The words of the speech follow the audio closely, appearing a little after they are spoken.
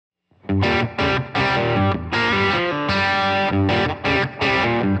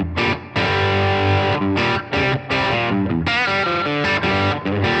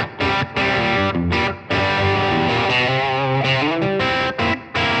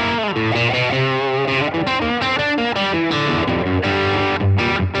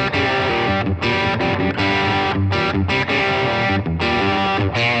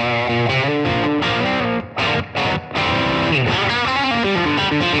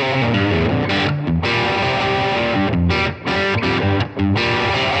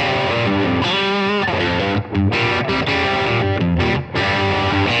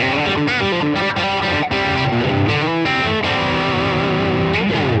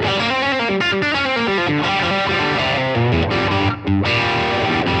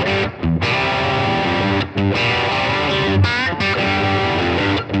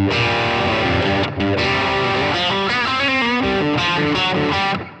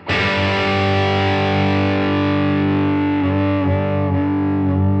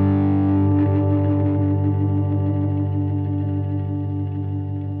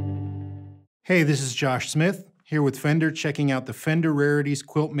Hey, this is Josh Smith, here with Fender, checking out the Fender Rarities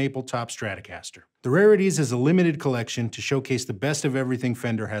Quilt Maple Top Stratocaster. The Rarities is a limited collection to showcase the best of everything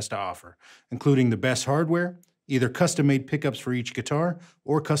Fender has to offer, including the best hardware, either custom-made pickups for each guitar,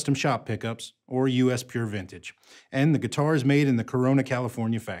 or custom shop pickups, or US Pure Vintage. And the guitar is made in the Corona,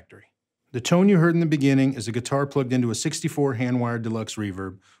 California factory. The tone you heard in the beginning is a guitar plugged into a 64 hand-wired deluxe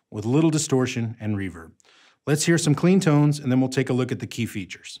reverb with little distortion and reverb. Let's hear some clean tones, and then we'll take a look at the key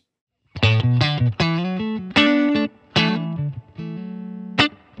features.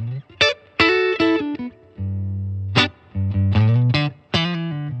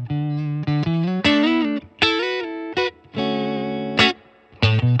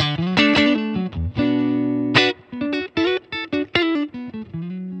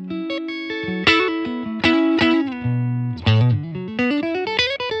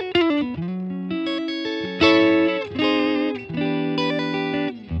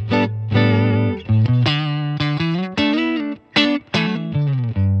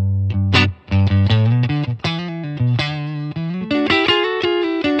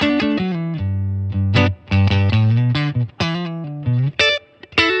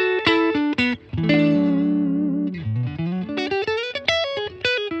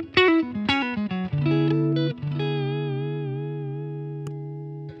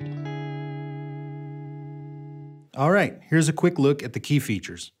 All right, here's a quick look at the key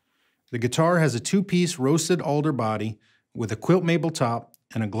features. The guitar has a two-piece roasted alder body with a quilt maple top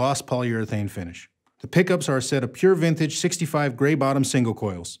and a gloss polyurethane finish. The pickups are a set of pure vintage 65 gray bottom single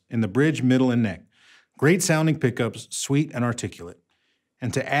coils in the bridge, middle, and neck. Great sounding pickups, sweet and articulate.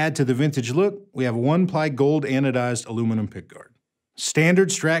 And to add to the vintage look, we have a one-ply gold anodized aluminum pickguard. Standard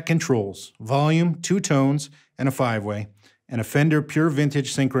Strat controls, volume, 2 tones, and a 5-way, and a Fender Pure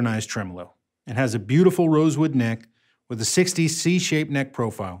Vintage synchronized tremolo. It has a beautiful rosewood neck with a 60s C-shaped neck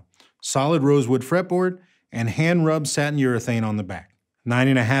profile, solid rosewood fretboard, and hand-rubbed satin urethane on the back.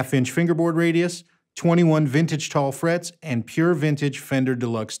 9.5-inch fingerboard radius, 21 vintage tall frets, and pure vintage Fender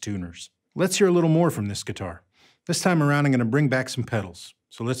Deluxe tuners. Let's hear a little more from this guitar. This time around, I'm going to bring back some pedals,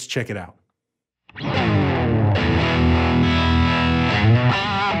 so let's check it out.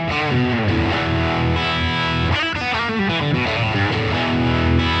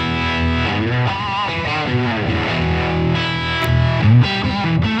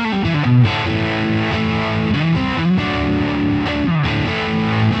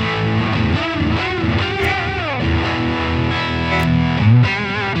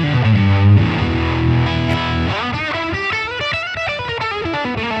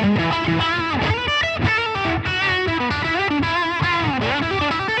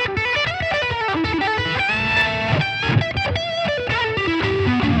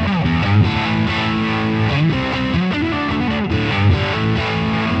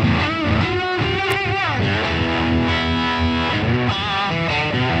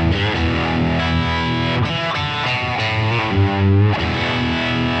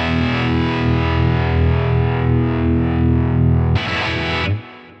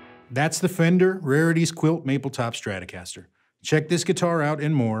 That's the Fender Rarities Quilt Maple Top Stratocaster. Check this guitar out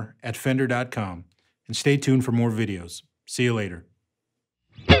and more at fender.com, and stay tuned for more videos. See you later.